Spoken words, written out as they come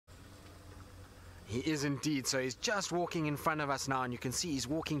He is indeed. So he's just walking in front of us now, and you can see he's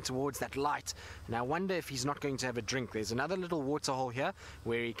walking towards that light. And I wonder if he's not going to have a drink. There's another little water hole here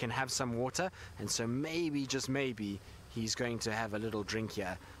where he can have some water, and so maybe, just maybe, he's going to have a little drink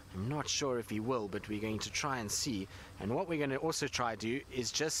here. I'm not sure if he will, but we're going to try and see. And what we're going to also try to do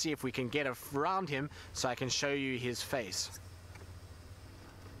is just see if we can get around him so I can show you his face.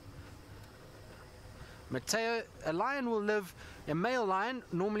 Mateo, a lion will live, a male lion,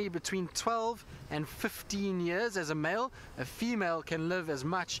 normally between 12 and 15 years as a male. A female can live as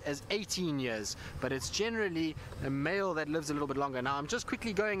much as 18 years, but it's generally a male that lives a little bit longer. Now, I'm just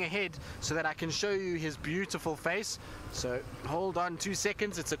quickly going ahead so that I can show you his beautiful face. So, hold on 2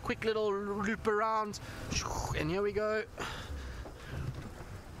 seconds. It's a quick little loop around. And here we go.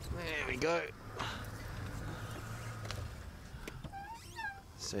 There we go.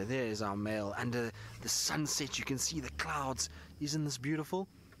 So there's our male. Under the sunset, you can see the clouds. Isn't this beautiful?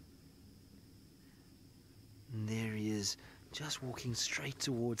 And there he is, just walking straight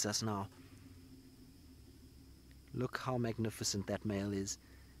towards us now. Look how magnificent that male is.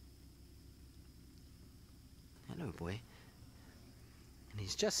 Hello, boy. And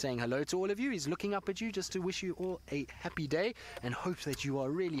he's just saying hello to all of you. He's looking up at you just to wish you all a happy day and hope that you are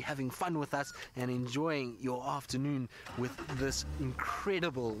really having fun with us and enjoying your afternoon with this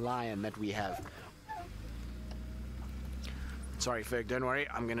incredible lion that we have. Sorry, Ferg, don't worry.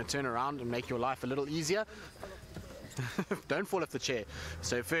 I'm going to turn around and make your life a little easier. Don't fall off the chair.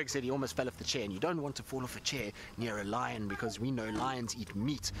 So Ferg said he almost fell off the chair, and you don't want to fall off a chair near a lion because we know lions eat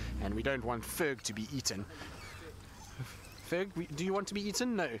meat and we don't want Ferg to be eaten. Ferg, do you want to be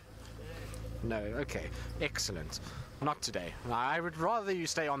eaten? No. No, okay. Excellent. Not today. I would rather you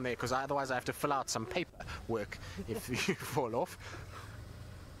stay on there because otherwise I have to fill out some paperwork if you fall off.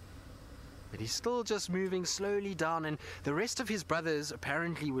 But he's still just moving slowly down, and the rest of his brothers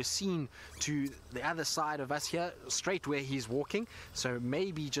apparently were seen to the other side of us here, straight where he's walking. So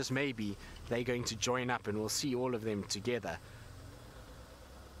maybe, just maybe, they're going to join up and we'll see all of them together.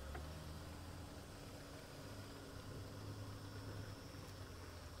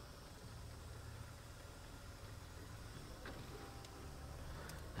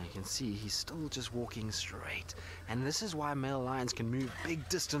 You can see he's still just walking straight, and this is why male lions can move big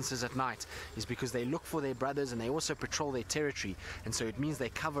distances at night, is because they look for their brothers and they also patrol their territory, and so it means they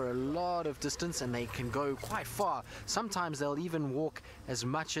cover a lot of distance and they can go quite far. Sometimes they'll even walk as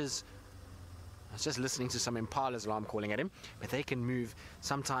much as, I was just listening to some impalas alarm calling at him, but they can move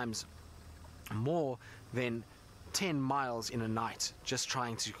sometimes more than 10 miles in a night just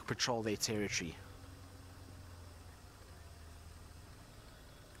trying to patrol their territory.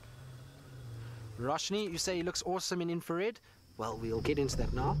 Roshni, you say he looks awesome in infrared? Well, we'll get into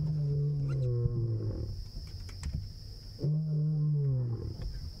that now.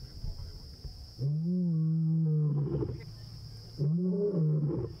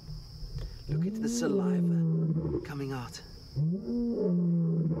 Look at the saliva coming out.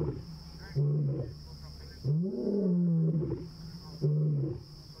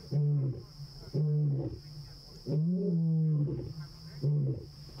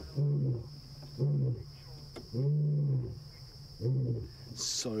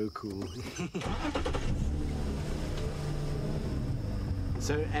 So cool.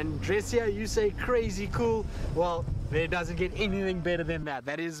 So, and Dressia, you say crazy cool. Well, there doesn't get anything better than that.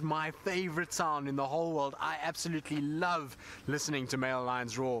 That is my favorite sound in the whole world. I absolutely love listening to male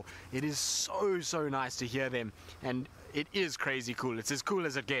lions roar. It is so nice to hear them, and it is crazy cool. It's as cool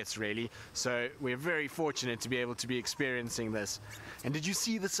as it gets, really. So we're very fortunate to be able to be experiencing this. And did you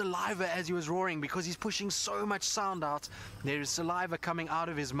see the saliva as he was roaring? Because he's pushing so much sound out, there is saliva coming out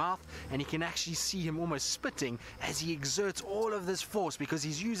of his mouth, and you can actually see him almost spitting as he exerts all of this force, because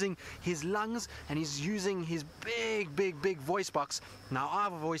he's using his lungs and he's using his big voice box. Now,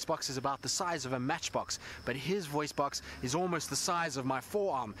 our voice box is about the size of a matchbox, but his voice box is almost the size of my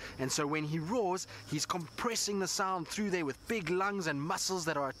forearm. And so when he roars, he's compressing the sound through there with big lungs and muscles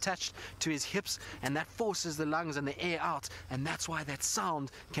that are attached to his hips, and that forces the lungs and the air out, and that's why that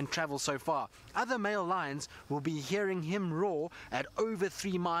sound can travel so far. Other male lions will be hearing him roar at over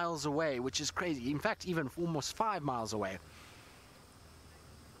 3 miles away, which is crazy. In fact, even almost 5 miles away.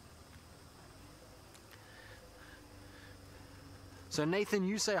 So Nathan,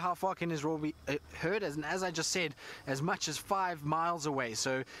 you say how far can his roar be heard? As I just said, as much as 5 miles away.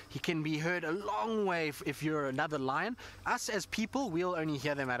 So he can be heard a long way if you're another lion. Us as people, we'll only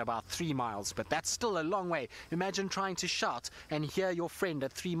hear them at about 3 miles, but that's still a long way. Imagine trying to shout and hear your friend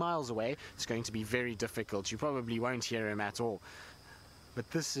at 3 miles away. It's going to be very difficult. You probably won't hear him at all. But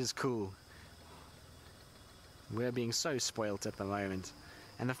this is cool. We're being so spoilt at the moment.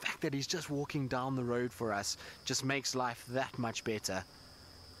 and the fact that he's just walking down the road for us just makes life that much better.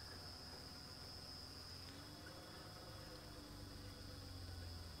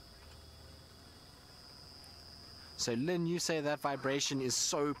 So Lynn, you say that vibration is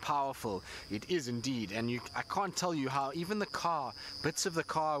so powerful. It is indeed, and I can't tell you how even the car, bits of the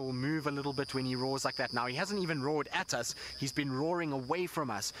car will move a little bit when he roars like that. Now, he hasn't even roared at us, he's been roaring away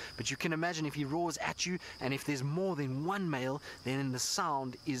from us. But you can imagine if he roars at you, and if there's more than one male, then the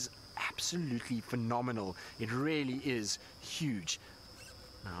sound is absolutely phenomenal. It really is huge.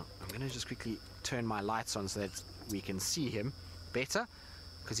 Now, I'm going to just quickly turn my lights on so that we can see him better,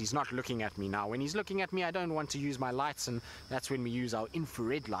 because he's not looking at me now. When he's looking at me, I don't want to use my lights, and that's when we use our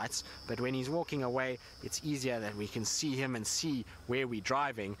infrared lights. But when he's walking away, it's easier that we can see him and see where we're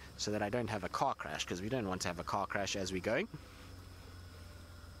driving, so that I don't have a car crash, because we don't want to have a car crash as we're going.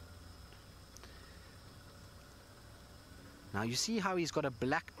 Now you see how he's got a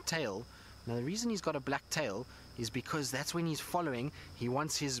black tail. Now the reason he's got a black tail is because that's when he's following. He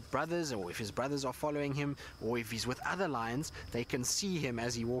wants his brothers, or if his brothers are following him, or if he's with other lions, they can see him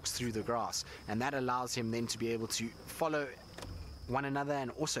as he walks through the grass, and that allows him then to be able to follow one another, and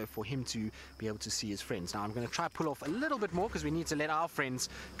also for him to be able to see his friends. Now I'm going to try pull off a little bit more, because we need to let our friends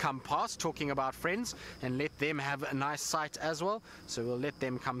come past, talking about friends, and let them have a nice sight as well. So we'll let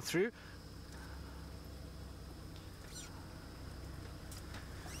them come through.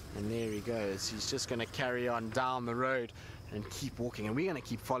 And there he goes. He's just going to carry on down the road and keep walking, and we're going to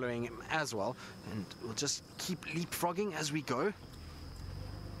keep following him as well, and we'll just keep leapfrogging as we go.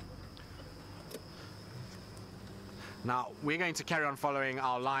 Now we're going to carry on following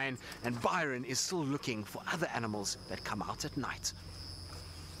our lion, and Byron is still looking for other animals that come out at night.